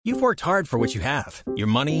You've worked hard for what you have. Your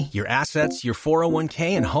money, your assets, your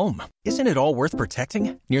 401k, and home. Isn't it all worth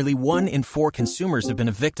protecting? Nearly 1 in 4 consumers have been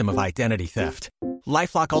a victim of identity theft.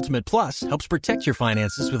 LifeLock Ultimate Plus helps protect your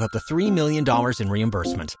finances with up to $3 million in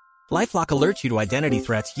reimbursement. LifeLock alerts you to identity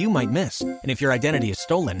threats you might miss. And if your identity is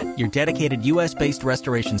stolen, your dedicated U.S.-based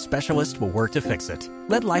restoration specialist will work to fix it.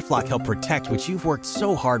 Let LifeLock help protect what you've worked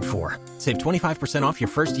so hard for. Save 25% off your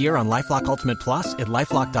first year on LifeLock Ultimate Plus at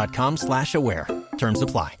LifeLock.com/aware. Terms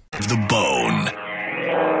apply. The Bone.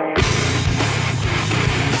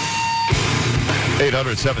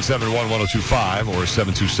 800-771-1025 or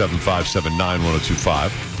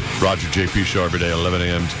 727-579-1025. Roger JP Show every day, 11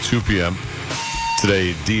 a.m. to 2 p.m.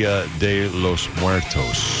 Today, Dia de los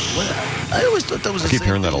Muertos. Well, I always thought that was the I keep same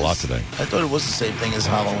hearing that a thing lot as- today. I thought it was the same thing as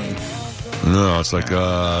Halloween. No, it's like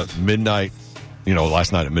midnight,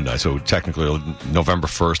 last night at midnight. So technically November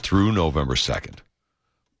 1st through November 2nd.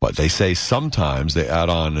 But they say sometimes they add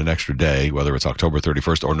on an extra day, whether it's October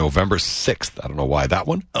 31st or November 6th. I don't know why that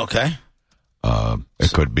one. Okay.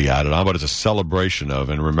 It could be added on, but it's a celebration of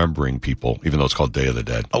and remembering people, even though it's called Day of the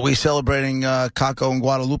Dead. Are we celebrating Caco and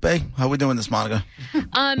Guadalupe? How are we doing this, Monica?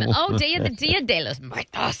 Dia de los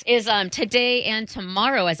Muertos is today and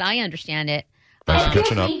tomorrow, as I understand it. Thanks for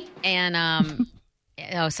catching up. And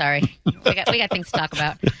sorry, we got things to talk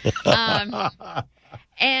about.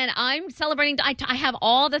 And I'm celebrating. I have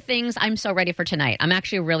all the things. I'm so ready for tonight. I'm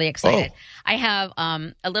actually really excited. I have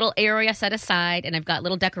a little area set aside, and I've got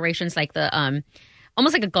little decorations like the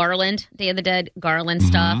almost like a garland, Day of the Dead garland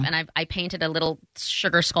stuff. And I painted a little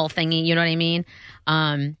sugar skull thingy. You know what I mean?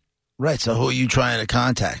 Right. So who are you trying to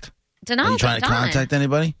contact? Denal, Are you trying to contact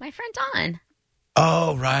anybody? My friend Don.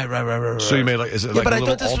 Oh, right. So you made is it like a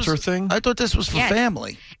little altar thing? I thought this was for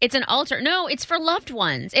family. It's an altar. No, it's for loved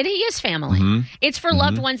ones. He is family. It's for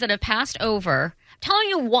loved ones that have passed over. I'm telling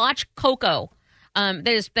you, watch Coco. That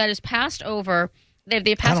is passed over.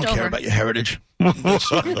 They've passed over. I don't care about your heritage.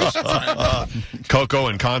 Coco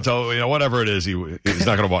and Canto, whatever it is, he's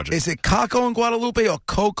not going to watch it. Is it Caco and Guadalupe or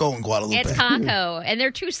Coco and Guadalupe? It's Caco, and they're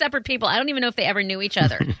two separate people. I don't even know if they ever knew each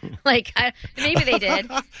other. Maybe they did.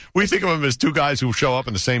 We think of them as two guys who show up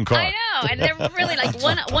in the same car. I know, and they're really like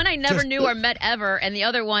one I never knew or met ever, and the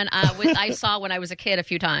other one I saw when I was a kid a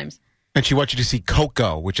few times. And she wants you to see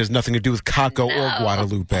Coco, which has nothing to do with Caco or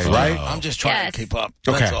Guadalupe, right? I'm just trying to keep up.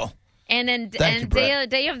 That's all. And then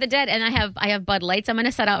Day of the Dead, and I have Bud Lights I'm going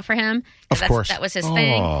to set out for him. Of course. That was his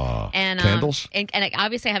thing. And candles? And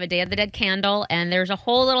obviously I have a Day of the Dead candle, and there's a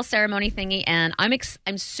whole little ceremony thingy, and I'm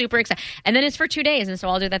super excited. And then it's for 2 days, and so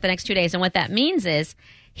I'll do that the next 2 days. And what that means is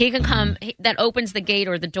he can come, that opens the gate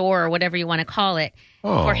or the door or whatever you want to call it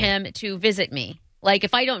for him to visit me. Like,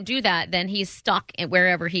 if I don't do that, then he's stuck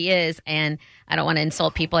wherever he is, and I don't want to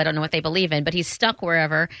insult people. I don't know what they believe in, but he's stuck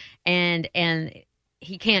wherever, and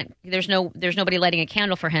he can't. There's nobody lighting a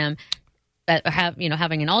candle for him,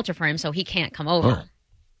 having an altar for him, so he can't come over.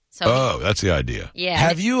 So that's the idea. Yeah.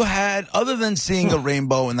 Have you had, other than seeing a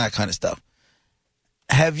rainbow and that kind of stuff,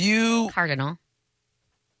 have you? Cardinal.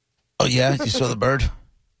 Oh yeah, you saw the bird.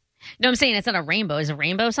 No, I'm saying it's not a rainbow. Is a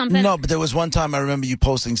rainbow something? No, but there was one time I remember you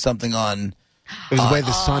posting something on. It was the way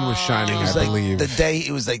the sun was shining, It was I like believe. the day.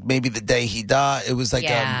 It was like maybe the day he died. It was like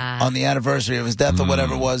Yeah. on the anniversary of his death or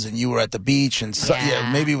whatever it was, and you were at the beach, and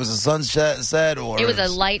maybe it was a sunset or It was a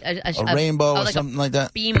light, a rainbow or like something like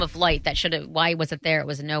that. beam of light that should have. Why was it there? It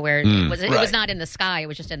was nowhere. It was not in the sky. It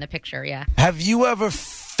was just in the picture. Yeah. Have you ever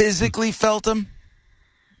physically felt him?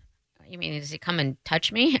 You mean, does he come and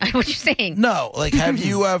touch me? What you saying? No, like have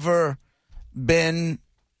you ever been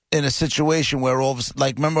in a situation where all of a sudden,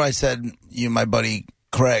 like, remember I said you, my buddy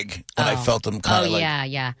Craig, and I felt him kind of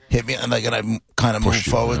hit me, and I kind of moved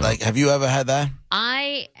forward. Yeah. Like, have you ever had that?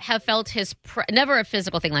 I have felt his never a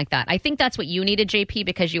physical thing like that. I think that's what you needed, JP,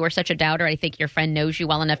 because you were such a doubter. I think your friend knows you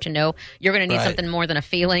well enough to know you're going to need something more than a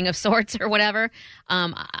feeling of sorts or whatever.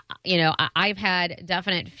 I've had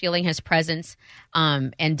definite feeling his presence,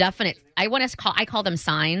 and definite. I call them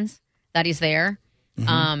signs that he's there,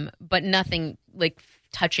 but nothing like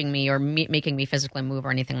touching me or making me physically move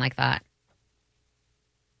or anything like that.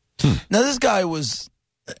 Now this guy was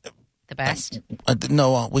the best.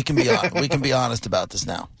 No, we can be honest about this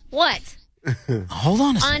now. What? Hold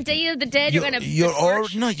on a second. On Day of the Dead, you're going to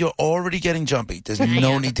you're already getting jumpy. There's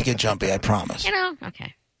no need to get jumpy. I promise.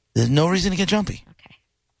 Okay. There's no reason to get jumpy. Okay.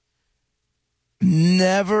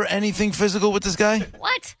 Never anything physical with this guy.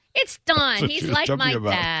 What? It's Don. He's like my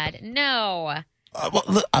dad. No. Well,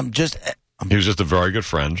 look, I'm just. He was just a very good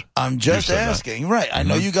friend. I'm just asking. Right. I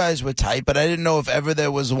know you guys were tight, but I didn't know if ever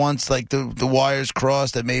there was once like the wires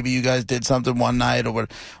crossed that maybe you guys did something one night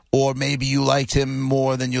or maybe you liked him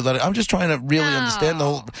more than you let it. I'm just trying to really understand the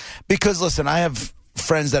whole. Because, listen, I have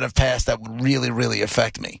friends that have passed that would really, really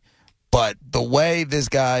affect me. But the way this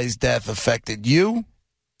guy's death affected you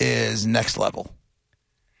is next level.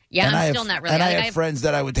 Yeah, and I'm still not really. And I have friends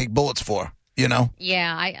that I would take bullets for. You know?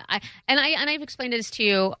 Yeah, I've explained this to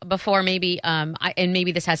you before. Maybe, and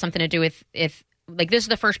maybe this has something to do with if like this is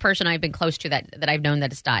the first person I've been close to that I've known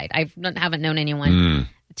that has died. I haven't known anyone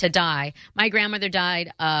to die. My grandmother died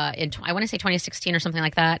in I want to say 2016 or something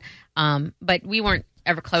like that. But we weren't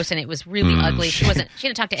ever close, and it was really ugly. She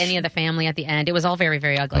didn't talk to any of the family at the end. It was all very,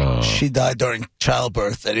 very ugly. She died during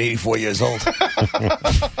childbirth at 84 years old.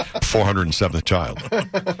 407th child.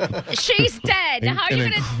 She's dead. How are you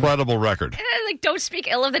going to? Incredible record. Like, don't speak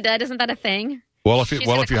ill of the dead. Isn't that a thing? Well, if you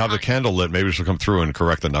have the candle lit, maybe she'll come through and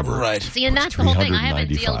correct the number. Right. See, and that's the whole thing. I haven't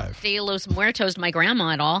de los muertos my grandma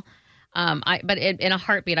at all. But in a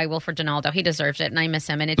heartbeat, I will for Donaldo. He deserves it, and I miss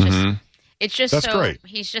him. And it's just. It's just That's great.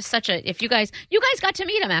 He's just such a. If you guys got to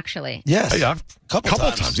meet him actually. Yes, yeah, couple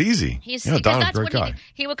times, easy. Don's a great guy.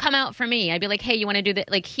 He would come out for me. I'd be like, hey, you want to do that?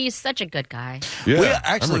 Like, he's such a good guy.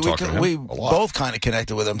 Yeah, we both kind of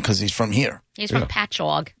connected with him because he's from here. He's from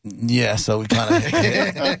Patchogue. Yeah, so we kind of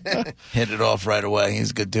hit it off right away. He's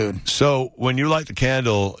a good dude. So when you light the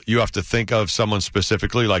candle, you have to think of someone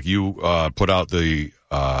specifically. Like you put out the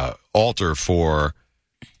altar for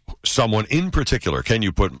someone in particular. Can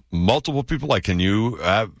you put multiple people? Like, can you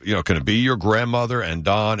have, can it be your grandmother and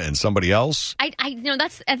Don and somebody else?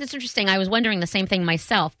 That's interesting. I was wondering the same thing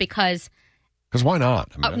myself because why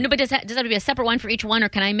not? No, but does that have to be a separate one for each one, or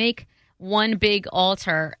can I make one big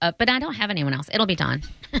altar? But I don't have anyone else. It'll be Don.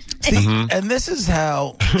 See, and this is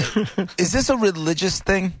how. Is this a religious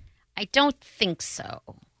thing? I don't think so.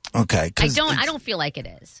 Okay. I don't feel like it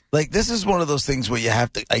is. Like, this is one of those things where you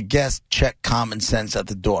have to, I guess, check common sense at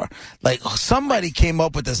the door. Like, somebody came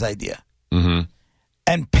up with this idea and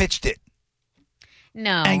pitched it.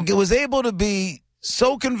 No. And it was able to be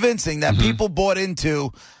so convincing that people bought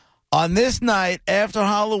into, on this night after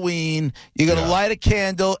Halloween, you're going to light a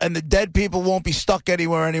candle and the dead people won't be stuck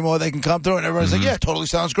anywhere anymore. They can come through and everyone's like, yeah, totally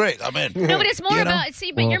sounds great. I'm in. No, but it's more about,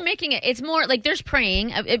 you're making it, it's more like there's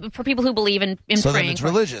praying for people who believe in so praying. Then it's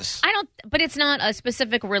religious. But it's not a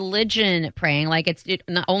specific religion praying. Like it's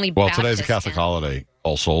not only Well, today's a Catholic holiday,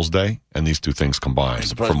 All Souls Day, and these two things combine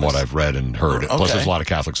from what I've read and heard. Okay. Plus, there's a lot of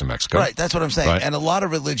Catholics in Mexico. Right, that's what I'm saying. Right? And a lot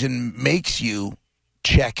of religion makes you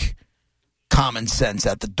check common sense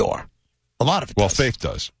at the door. A lot of it does. Faith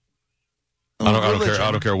does. I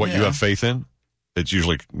don't care what you have faith in. It's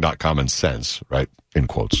usually not common sense, right? In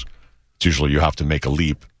quotes. It's usually you have to make a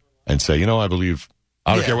leap and say, I believe.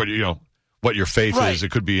 I don't care what your faith is.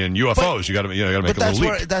 It could be in UFOs. You got to make a little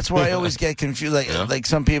leap. That's where I always get confused. Like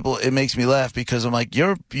some people, it makes me laugh because I'm like,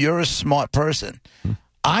 you're a smart person.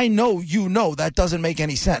 I know that doesn't make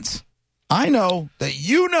any sense. I know that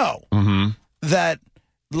that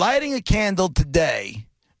lighting a candle today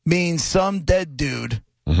means some dead dude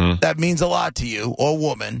that means a lot to you, or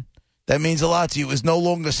woman that means a lot to you, is no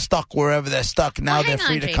longer stuck wherever they're stuck. Now they're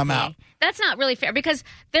free to come out. That's not really fair because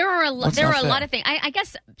there are a lot of things. I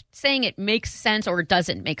guess saying it makes sense or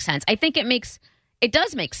doesn't make sense. I think it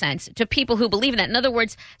does make sense to people who believe in that. In other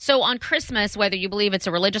words, so on Christmas, whether you believe it's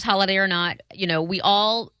a religious holiday or not, we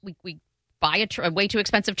buy a way too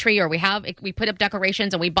expensive tree, or we put up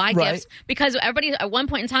decorations and we buy gifts because everybody at one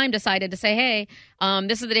point in time decided to say, hey,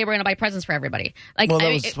 this is the day we're going to buy presents for everybody.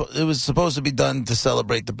 It was supposed to be done to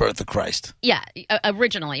celebrate the birth of Christ. Yeah,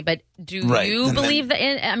 originally. But do you believe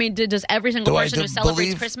that? Does every single person who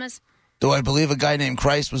celebrates Christmas? Do I believe a guy named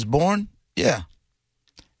Christ was born? Yeah.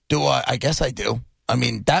 Do I? I guess I do.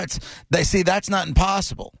 That's not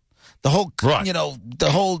impossible. The whole, the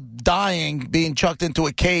whole dying, being chucked into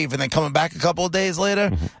a cave and then coming back a couple of days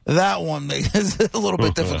later, that one is a little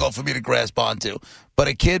bit difficult for me to grasp onto. But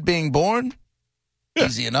a kid being born,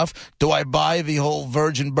 easy enough. Do I buy the whole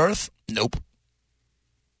virgin birth? Nope.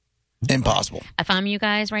 Impossible. If I'm you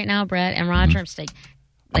guys right now, Brett and Roger, I'm step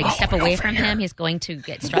away from him. He's going to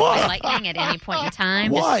get struck by lightning at any point in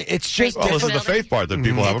time. Why? It's just this is the faith part that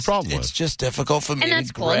people have a problem with. It's just difficult for me and that's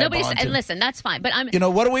to cool. grab onto. And listen, that's fine. But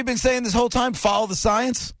what have we been saying this whole time? Follow the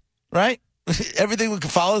science, right? Everything we can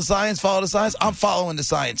follow the science. I'm following the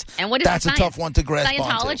science. And what is that's science? A tough one to grasp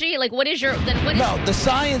Scientology? onto. Like, what is your? No, the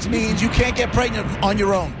science means you can't get pregnant on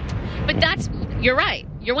your own. But you're right.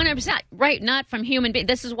 You're 100% right. Not from human beings.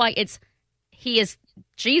 This is why he is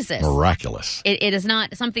Jesus. Miraculous. It is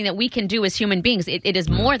not something that we can do as human beings. It is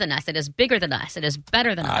more than us. It is bigger than us. It is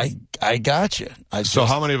better than us. I got you. So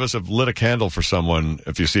how many of us have lit a candle for someone?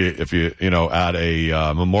 If you at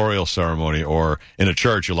a memorial ceremony or in a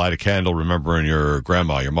church, you light a candle remembering your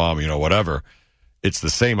grandma, your mom, whatever. It's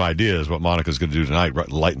the same idea as what Monica's going to do tonight,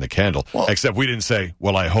 lighting the candle. Well, except we didn't say,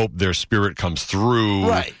 well, I hope their spirit comes through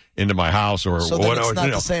into my house or so whatever. It's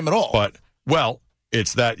not the same at all. But,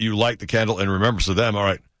 it's that you light the candle and remembers to them, all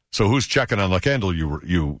right, so who's checking on the candle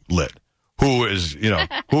you lit? Who is,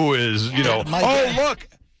 look,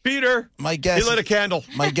 Peter, my guess, he lit a candle.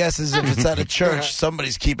 My guess is if it's at a church,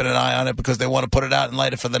 somebody's keeping an eye on it because they want to put it out and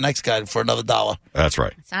light it for the next guy for another $1. That's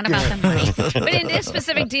right. It's not about the money. But in this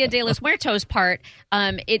specific Dia de los Muertos part,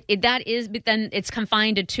 but then it's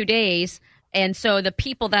confined to 2 days. And so the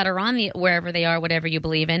people that are on wherever they are, whatever you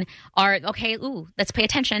believe in, are okay. Ooh, let's pay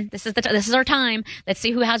attention. This is our time. Let's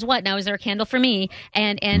see who has what. Now, is there a candle for me?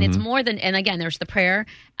 And it's more than. And again, there's the prayer,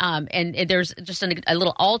 and there's just a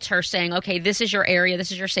little altar saying, okay, this is your area.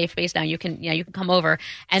 This is your safe space. Now you can come over.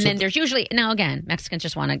 And then there's usually again, Mexicans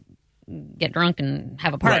just want to get drunk and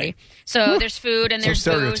have a party. Right. So there's food and there's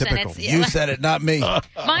booze. And it's, you said it, not me.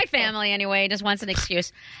 My family, anyway, just wants an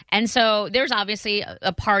excuse. And so there's obviously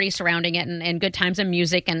a party surrounding it and good times and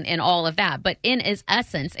music and all of that. But in its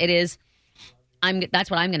essence, it is,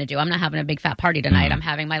 that's what I'm going to do. I'm not having a big fat party tonight. I'm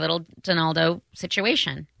having my little Donaldo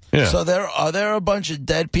situation. Yeah. So are there a bunch of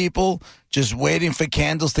dead people just waiting for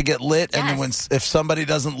candles to get lit? Yes. And then if somebody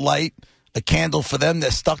doesn't light a candle for them, they're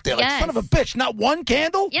stuck there like, son of a bitch, not one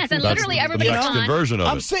candle? Yes, and literally everybody's the Mexican version of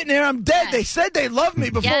I'm sitting here, I'm dead. Yes. They said they loved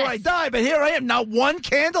me before I die, but here I am, not one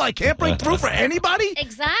candle. I can't break through for anybody?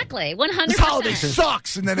 Exactly, 100%. This holiday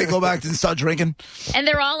sucks. And then they go back and start drinking. And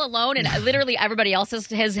they're all alone, and literally everybody else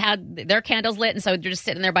has had their candles lit, and so you're just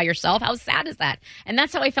sitting there by yourself. How sad is that? And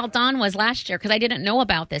that's how I felt Dawn was last year, because I didn't know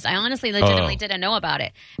about this. I honestly, legitimately didn't know about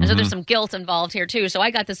it. And so there's some guilt involved here, too. So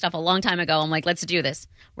I got this stuff a long time ago. I'm like, let's do this.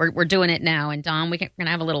 We're doing it now. And Dawn, we're going to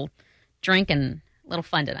have a little drink and a little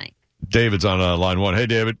fun tonight. David's on line one. Hey,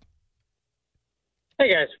 David.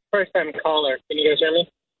 Hey, guys. First-time caller. Can you guys hear me?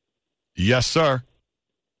 Yes, sir.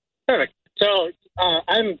 Perfect. So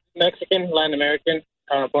I'm Mexican, Latin American,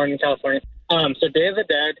 born in California. So Day of the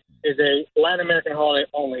Dead is a Latin American holiday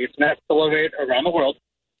only. It's not celebrated around the world.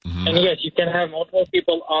 Mm-hmm. And, yes, you can have multiple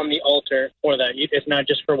people on the altar for that. It's not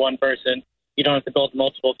just for one person. You don't have to build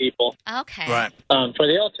multiple people. Okay. Right. For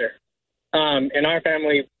the altar. In our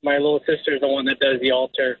family, my little sister is the one that does the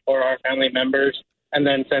altar for our family members and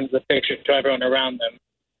then sends the pictures to everyone around them,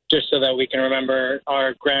 just so that we can remember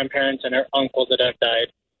our grandparents and our uncles that have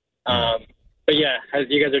died. But yeah, as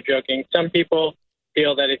you guys are joking, some people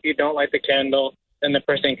feel that if you don't light the candle, then the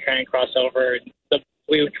person can't cross over.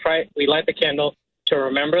 We light the candle to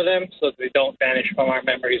remember them so that they don't vanish from our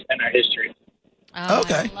memories and our history. Oh,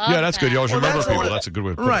 okay. Yeah, that's good. You always remember people. That's a good way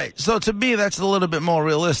to put it. Right. So to me, that's a little bit more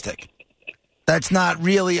realistic. That's not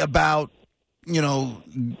really about,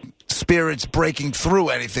 spirits breaking through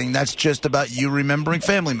anything. That's just about you remembering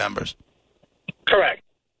family members. Correct.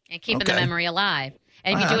 And keeping the memory alive.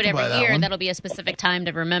 And if you do it every year, that'll be a specific time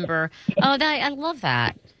to remember. Oh, I love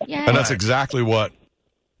that. Yeah. And that's exactly what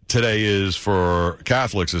today is for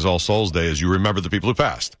Catholics, is All Souls Day, is you remember the people who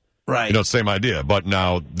passed. Right. It's the same idea. But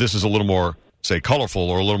now this is a little more, say, colorful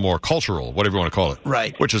or a little more cultural, whatever you want to call it.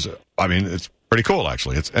 Right. Which is, it's pretty cool,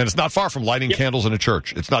 actually. It's not far from lighting candles in a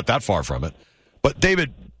church. It's not that far from it. But,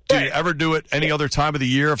 David, do you ever do it any other time of the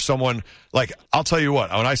year if someone, like, I'll tell you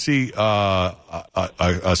what, when I see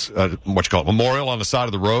memorial on the side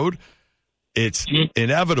of the road, it's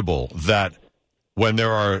inevitable that when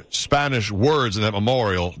there are Spanish words in that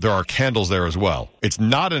memorial, there are candles there as well. It's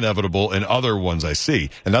not inevitable in other ones I see.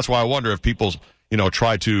 And that's why I wonder if people,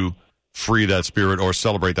 try to free that spirit or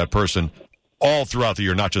celebrate that person all throughout the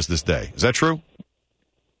year, not just this day. Is that true?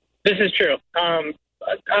 This is true.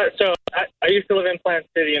 So I used to live in Plant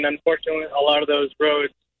City, and unfortunately, a lot of those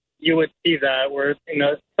roads, you would see that where,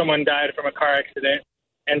 someone died from a car accident.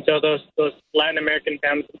 And so those Latin American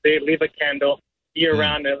families, they leave a candle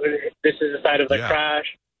year-round. This is the side of the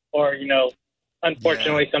crash, or,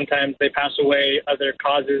 unfortunately, sometimes they pass away, other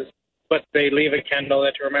causes, but they leave a candle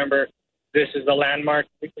to remember this is the landmark.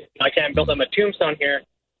 I can't build them a tombstone here,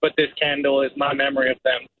 but this candle is my memory of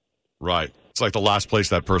them. Right. It's like the last place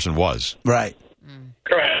that person was. Right.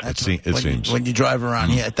 Correct. It seems. When you drive around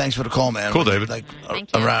here. Thanks for the call, man. Cool, David.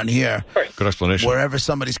 Around here. Good explanation. Wherever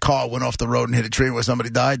somebody's car went off the road and hit a tree where somebody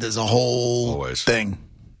died, there's a whole thing.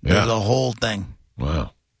 Yeah. There's a whole thing.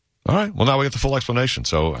 Wow. All right. Well, now we get the full explanation.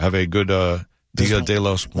 So have a good Dia de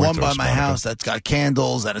los Muertos. One by my house that's got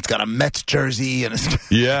candles and it's got a Mets jersey and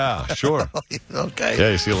it's Yeah, sure. Okay.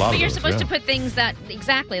 Yeah, you see a lot But of you're those, supposed yeah. to put things that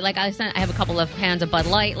exactly like I said. I have a couple of cans of Bud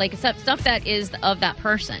Light, like stuff that is of that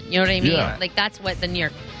person. You know what I mean? Yeah. Like that's what the New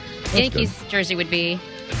York Yankees jersey would be.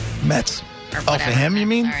 Mets. Or Oh, for whatever. him, you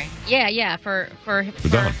mean? Sorry. Yeah. For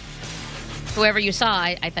Don. whoever you saw.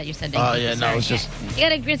 I thought you said. Oh, yeah, no, Sorry. it's just- You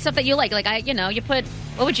gotta get stuff that you like. Like you put.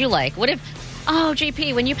 What would you like? What if? Oh,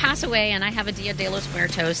 JP, when you pass away and I have a Dia de los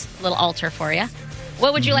Muertos little altar for you,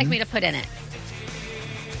 what would you like me to put in it?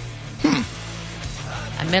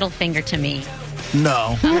 A middle finger to me.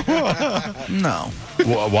 No. No.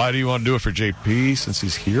 Well, why do you want to do it for JP since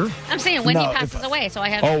he's here? I'm saying when No, he passes away, so I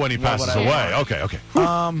have. Oh, when he passes away. Okay.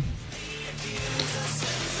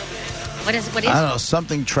 What is? I don't know,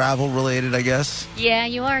 something travel related, I guess. Yeah,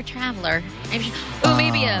 you are a traveler.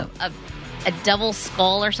 Maybe a double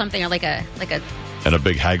skull or something, or like a. And a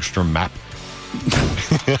big Hagstrom map.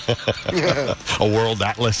 A world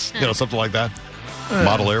atlas, something like that.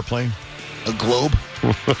 Model airplane. A globe.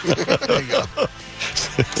 There you go.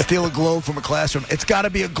 Steal a globe from a classroom. It's got to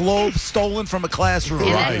be a globe stolen from a classroom.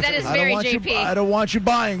 Yeah, Right. that is I very don't want JP. You, I don't want you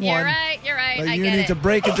buying You're one. right. Like, I you get need it. to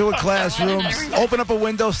break into a classroom, open up a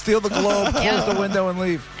window, steal the globe, close the window, and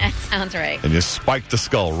leave. That sounds right. And you spike the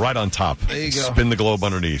skull right on top. There you go. Spin the globe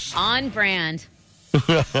underneath. On brand.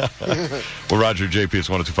 Well, Roger, JP, it's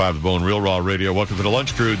 102.5 The Bone, Real Raw Radio. Welcome to the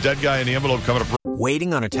Lunch Crew. Dead Guy in the Envelope coming up.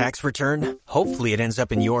 Waiting on a tax return? Hopefully it ends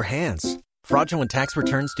up in your hands. Fraudulent tax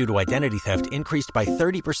returns due to identity theft increased by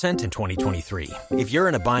 30% in 2023. If you're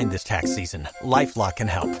in a bind this tax season, LifeLock can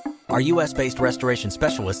help. Our U.S.-based restoration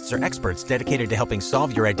specialists are experts dedicated to helping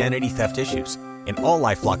solve your identity theft issues. And all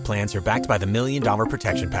LifeLock plans are backed by the $1 Million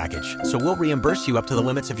Protection Package. So we'll reimburse you up to the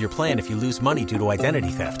limits of your plan if you lose money due to identity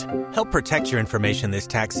theft. Help protect your information this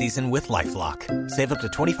tax season with LifeLock. Save up to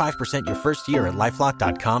 25% your first year at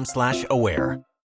LifeLock.com/aware.